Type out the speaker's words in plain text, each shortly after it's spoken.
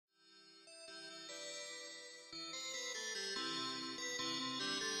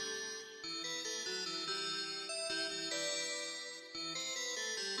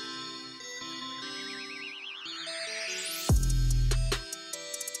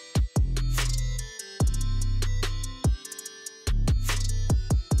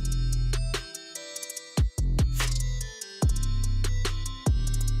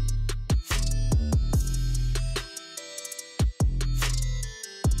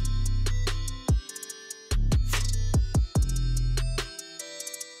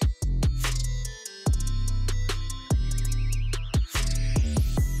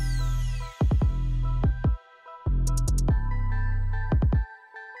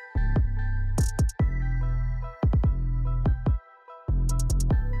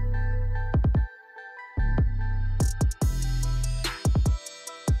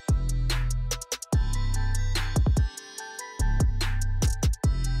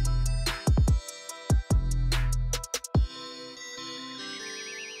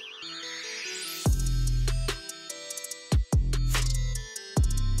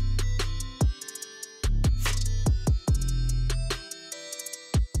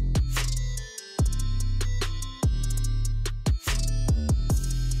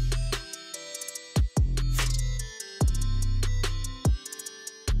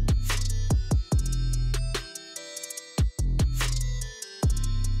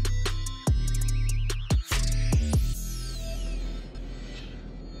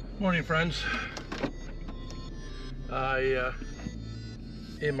Morning, friends. I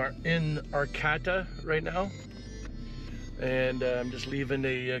am in Arcata right now, and I'm just leaving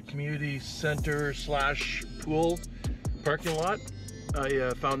a community center slash pool parking lot. I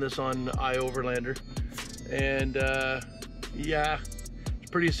found this on iOverlander, and yeah,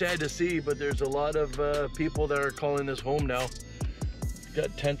 it's pretty sad to see, but there's a lot of people that are calling this home now.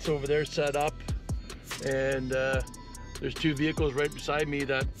 Got tents over there set up, and there's two vehicles right beside me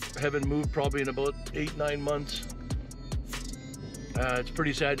that haven't moved probably in about 8-9 months. It's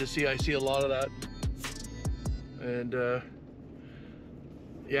pretty sad to see. I see a lot of that, and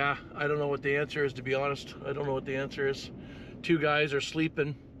yeah, I don't know what the answer is, to be honest. I don't know what the answer is. Two guys are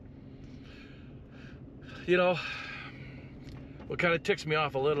sleeping. You know, what kind of ticks me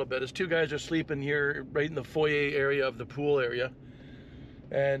off a little bit is two guys are sleeping here right in the foyer area of the pool area,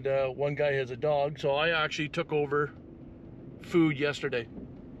 and one guy has a dog. So I actually took over food yesterday,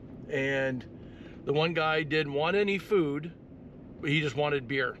 and the one guy didn't want any food, but he just wanted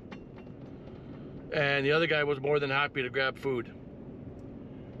beer, and the other guy was more than happy to grab food.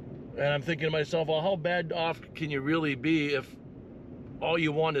 And I'm thinking to myself, well, how bad off can you really be if all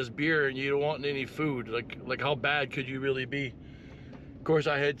you want is beer and you don't want any food? Like how bad could you really be? Of course,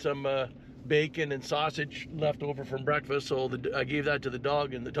 I had some bacon and sausage left over from breakfast, so I gave that to the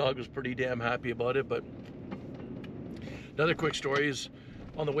dog, and the dog was pretty damn happy about it. But another quick story is,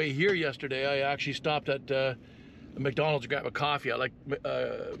 on the way here yesterday, I actually stopped at McDonald's to grab a coffee. I like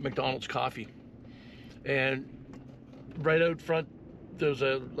McDonald's coffee. And right out front, there was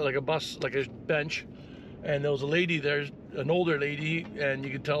a bus, like a bench, and there was a lady there, an older lady, and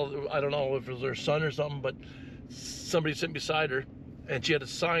you could tell, I don't know if it was her son or something, but somebody sitting beside her, and she had a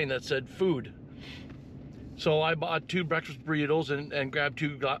sign that said food. So I bought 2 breakfast burritos and grabbed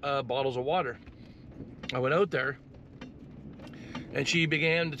 2 bottles of water. I went out there, and she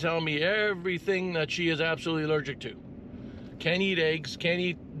began to tell me everything that she is absolutely allergic to. Can't eat eggs, can't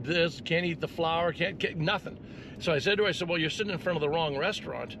eat this, can't eat the flour, can't nothing. So I said to her, I said, well, you're sitting in front of the wrong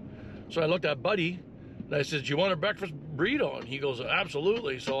restaurant. So I looked at Buddy, and I said, do you want a breakfast burrito? And he goes,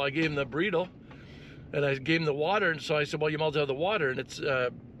 absolutely. So I gave him the burrito, and I gave him the water, and so I said, well, you might as well have the water. And it's,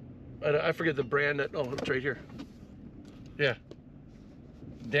 I forget the brand that, oh, it's right here. Yeah.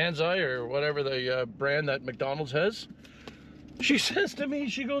 Danzai, or whatever the brand that McDonald's has. She says to me,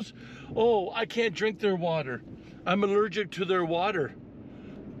 she goes, oh, I can't drink their water. I'm allergic to their water.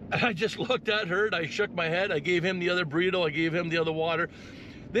 And I just looked at her, and I shook my head. I gave him the other burrito. I gave him the other water.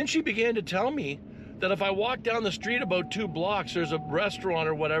 Then she began to tell me that if I walk down the street about 2 blocks, there's a restaurant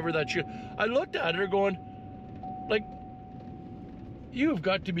or whatever that I looked at her going, like, you've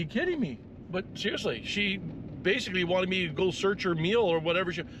got to be kidding me. But seriously, she basically wanted me to go search her meal or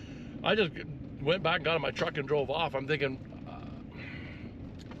whatever. I just went back and got in my truck and drove off. I'm thinking,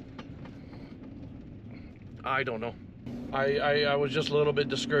 I don't know. I was just a little bit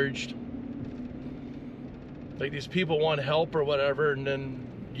discouraged. Like, these people want help or whatever, and then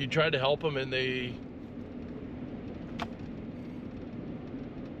you try to help them, and they...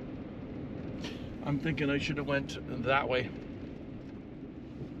 I'm thinking I should have went that way.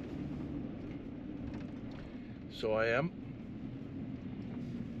 So I am.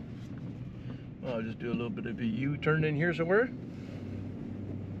 I'll just do a little bit of a U-turn in here somewhere.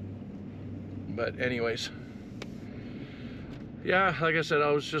 But anyways, yeah, like I said, I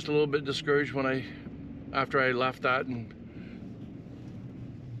was just a little bit discouraged after I left that. And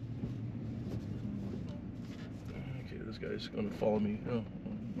okay, this guy's gonna follow me. Oh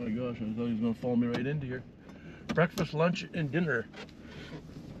my gosh, I thought he was gonna follow me right into here. Breakfast, lunch, and dinner.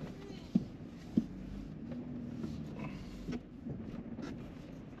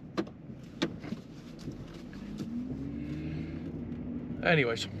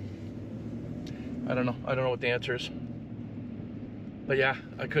 Anyways, I don't know what the answer is. But yeah,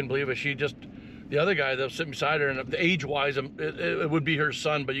 I couldn't believe it. The other guy that was sitting beside her, and age-wise, it would be her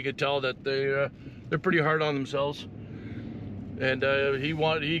son, but you could tell that they're pretty hard on themselves. And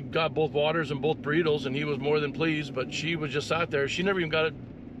he got both waters and both burritos, and he was more than pleased. But she was just sat there. She never even got it.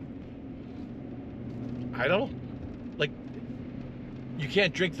 I don't know. Like, you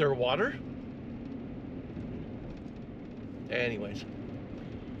can't drink their water? Anyways,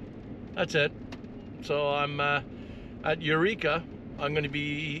 that's it. So I'm at Eureka. I'm going to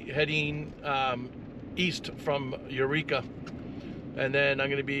be heading east from Eureka, and then I'm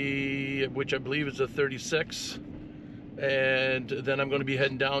going to be, which I believe is a 36, and then I'm going to be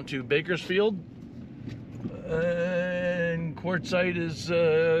heading down to Bakersfield, and Quartzsite is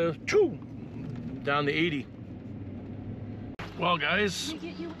down the 80. Well, guys,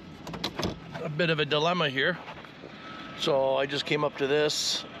 a bit of a dilemma here. So I just came up to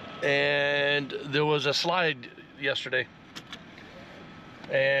this, and there was a slide yesterday,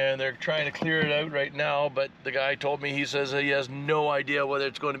 and they're trying to clear it out right now, but the guy told me, he says he has no idea whether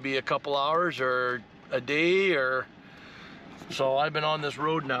it's going to be a couple hours or a day, or so I've been on this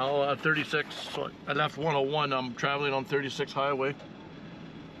road now, 36, so I left 101, I'm traveling on 36 highway,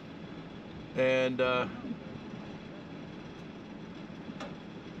 and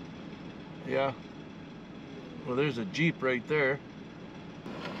yeah, well, there's a Jeep right there.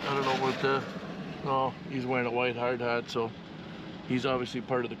 I don't know what oh, he's wearing a white hard hat, so he's obviously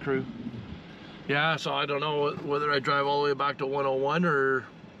part of the crew. Yeah, so I don't know whether I drive all the way back to 101, or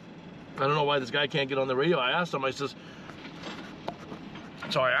I don't know why this guy can't get on the radio. I asked him, I says,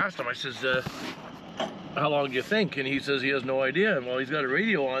 how long do you think? And he says he has no idea. And well, he's got a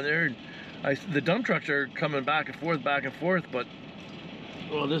radio on there, and the dump trucks are coming back and forth, but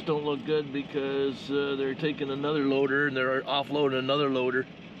well, this don't look good because they're taking another loader and they're offloading another loader.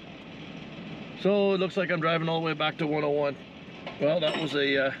 So it looks like I'm driving all the way back to 101. Well, that was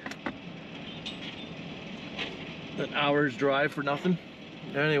an hour's drive for nothing.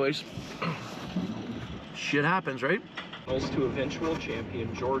 Anyways, shit happens, right? To eventual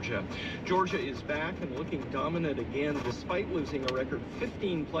champion Georgia. Georgia is back and looking dominant again despite losing a record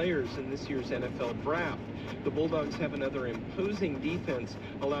 15 players in this year's NFL draft. The Bulldogs have another imposing defense,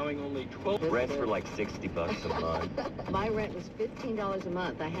 allowing only 12. Rents were like $60 a month. My rent was $15 a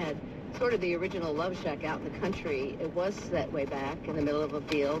month. I had sort of the original Love Shack out in the country. It was set way back in the middle of a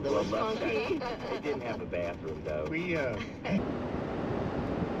field. It was funky. They didn't have a bathroom though.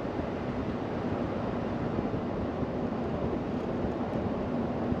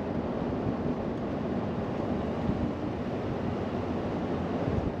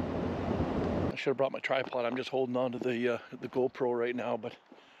 I should have brought my tripod. I'm just holding on to the GoPro right now, but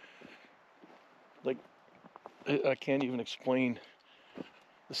like I can't even explain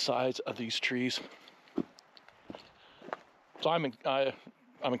the size of these trees. So I'm in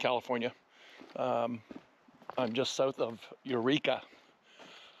California. I'm just south of Eureka.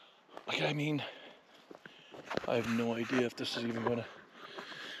 Like, I mean, I have no idea if this is even gonna.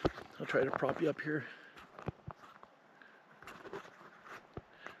 I'll try to prop you up here.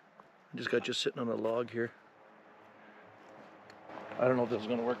 Just got sitting on a log here. I don't know if this is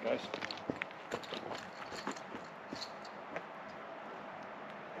gonna work, guys.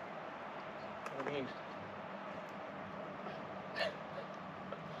 I mean,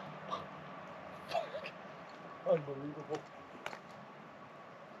 unbelievable.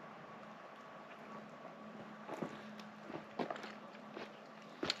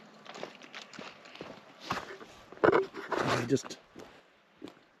 I just.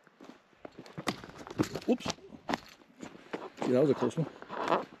 Whoops. See, that was a close one.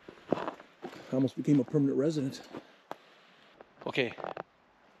 I almost became a permanent resident. Okay.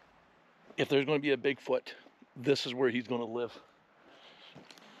 If there's going to be a Bigfoot, this is where he's going to live.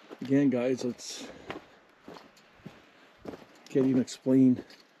 Again, guys, it's... Can't even explain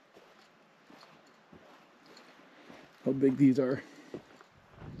how big these are.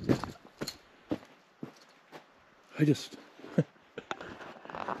 I just...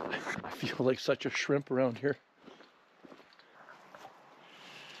 I feel like such a shrimp around here.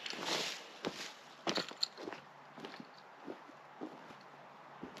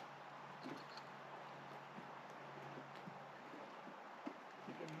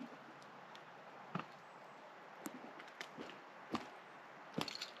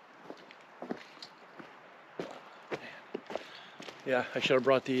 Yeah, I should have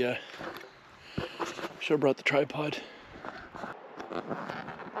brought the tripod.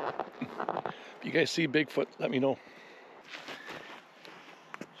 If you guys see Bigfoot, let me know.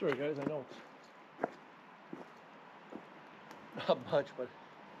 Sorry guys, I know it's not much, but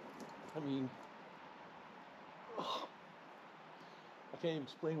I mean, oh, I can't even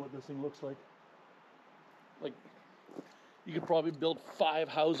explain what this thing looks like. Like, you could probably build 5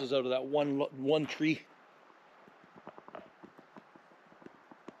 houses out of that one tree.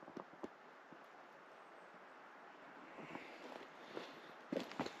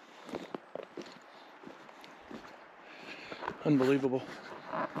 Unbelievable.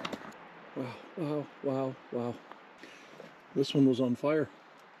 Wow, wow, wow, wow. This one was on fire.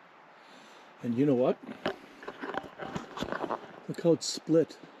 And you know what? Look how it's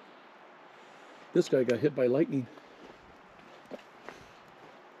split. This guy got hit by lightning.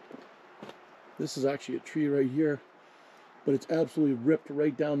 This is actually a tree right here, but it's absolutely ripped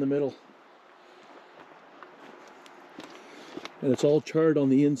right down the middle. And it's all charred on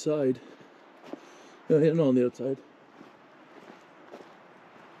the inside and on the outside.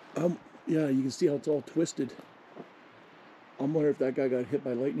 Yeah, you can see how it's all twisted. I'm wondering if that guy got hit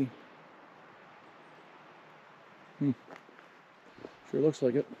by lightning. Sure looks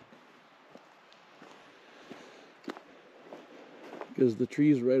like it. Because the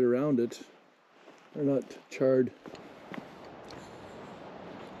trees right around it are not charred.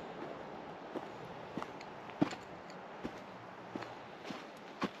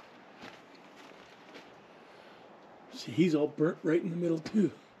 See, he's all burnt right in the middle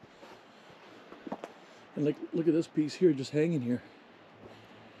too. And like, look at this piece here, just hanging here.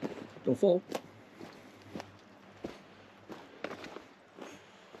 Don't fall.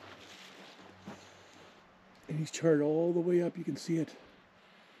 And he's charred all the way up, you can see it.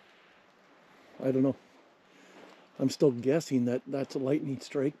 I don't know. I'm still guessing that that's a lightning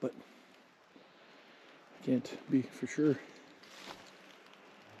strike, but can't be for sure.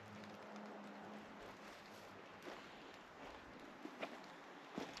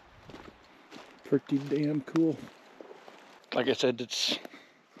 Pretty damn cool. Like I said, this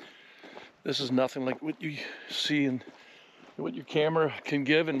is nothing like what you see and what your camera can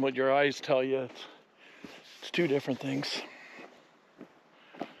give and what your eyes tell you. It's two different things.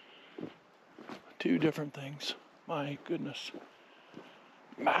 Two different things. My goodness.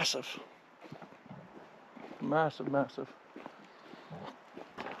 Massive. Massive, massive.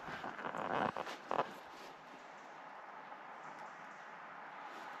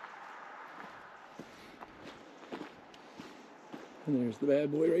 And there's the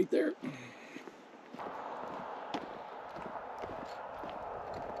bad boy right there.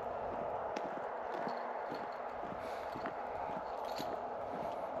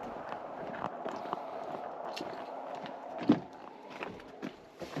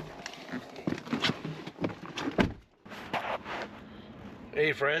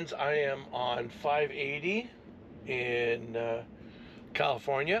 Hey friends, I am on 580 in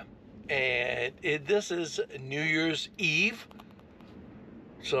California, and this is New Year's Eve,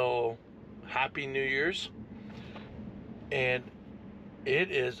 so happy New Year's. And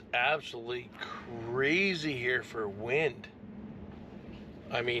it is absolutely crazy here for wind.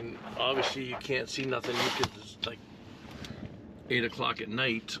 I mean, obviously you can't see nothing because it's like 8 o'clock at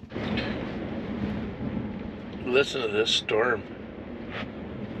night. Listen to this storm.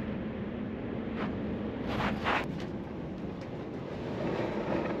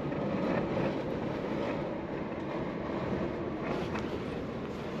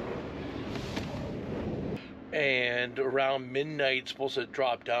 And around midnight it's supposed to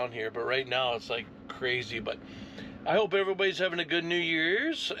drop down here, but right now it's like crazy. But I hope everybody's having a good New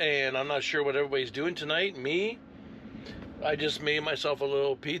Year's, and I'm not sure what everybody's doing tonight. I just made myself a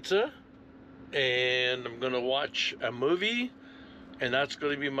little pizza, and I'm gonna watch a movie, and that's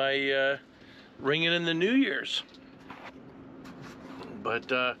gonna be my ringing in the New Year's.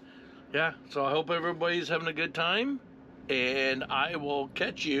 But yeah, so I hope everybody's having a good time, and I will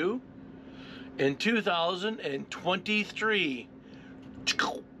catch you in 2023.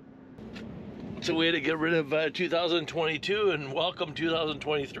 It's a way to get rid of 2022 and welcome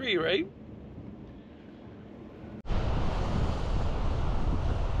 2023, right?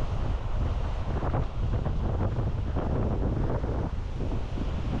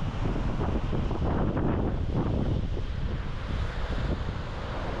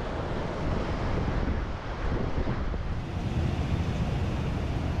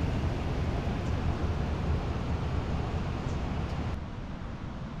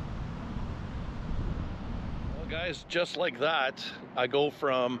 Guys, just like that, I go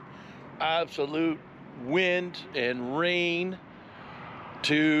from absolute wind and rain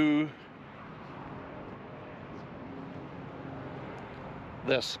to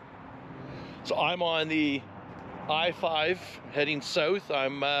this. So I'm on the I-5 heading south.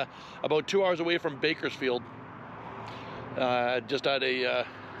 I'm about 2 hours away from Bakersfield, just at a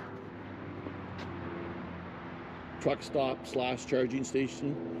truck stop / charging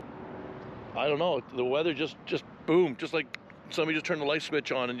station. I don't know, the weather just boom, just like somebody just turned the light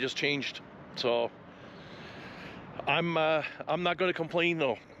switch on and just changed. So I'm not going to complain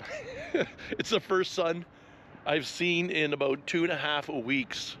though. It's the first sun I've seen in about 2.5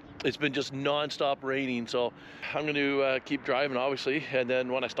 weeks. It's been just non-stop raining, so I'm going to keep driving, obviously, and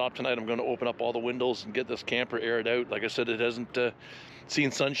then when I stop tonight, I'm going to open up all the windows and get this camper aired out. Like I said, it hasn't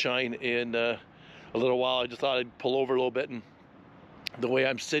seen sunshine in a little while. I just thought I'd pull over a little bit, and the way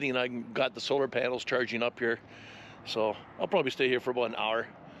I'm sitting, I got the solar panels charging up here, so I'll probably stay here for about an hour.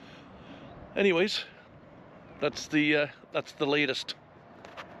 Anyways, that's the latest.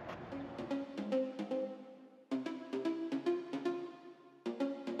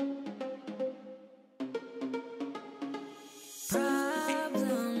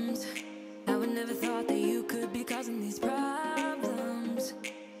 Problems. I would never thought that you could be causing these problems.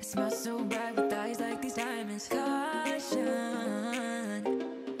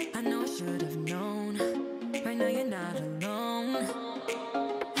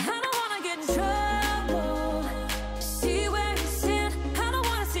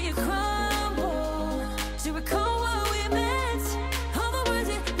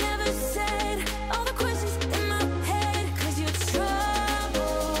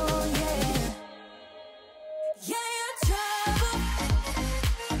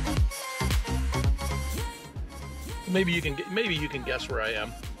 maybe you can guess where I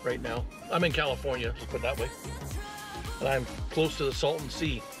am right now. I'm in California, let's put it that way. And I'm close to the Salton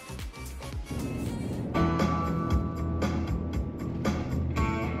Sea.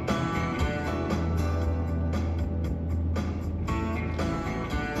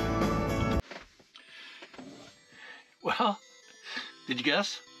 Well, did you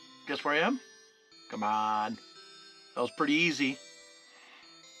guess? Guess where I am? Come on. That was pretty easy.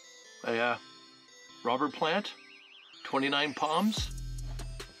 Robert Plant, 29 Palms.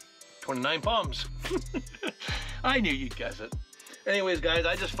 29 Palms. I knew you'd guess it. Anyways, guys,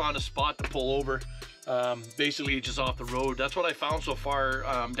 I just found a spot to pull over. Basically, just off the road. That's what I found so far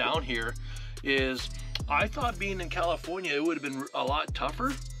down here. Is I thought being in California, it would have been a lot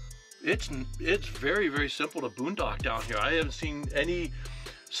tougher. It's very, very simple to boondock down here. I haven't seen any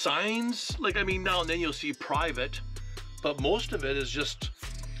signs. Like, I mean, now and then you'll see private, but most of it is just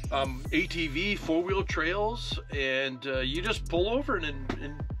ATV, four-wheel trails, and you just pull over and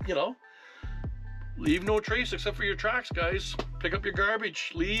you know, leave no trace except for your tracks, guys. Pick up your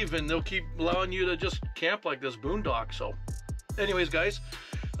garbage, leave, and they'll keep allowing you to just camp like this boondock. So anyways, guys,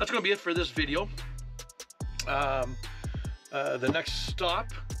 that's gonna be it for this video. The next stop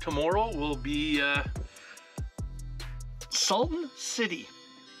tomorrow will be Salton City.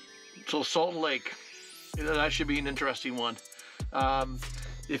 So Salt Lake. That should be an interesting one.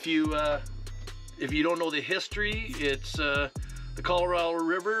 If you don't know the history, it's the Colorado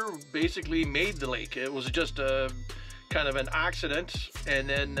River basically made the lake. It was just a kind of an accident, and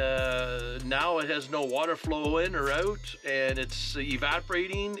then now it has no water flow in or out, and it's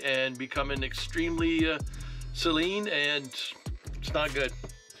evaporating and becoming extremely saline, and it's not good.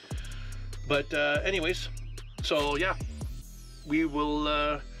 But anyways, so yeah, we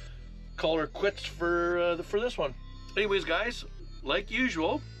will call her quits for this one. Anyways, guys, like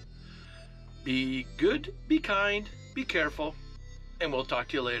usual, be good, be kind, be careful, and we'll talk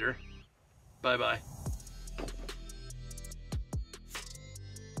to you later. Bye-bye.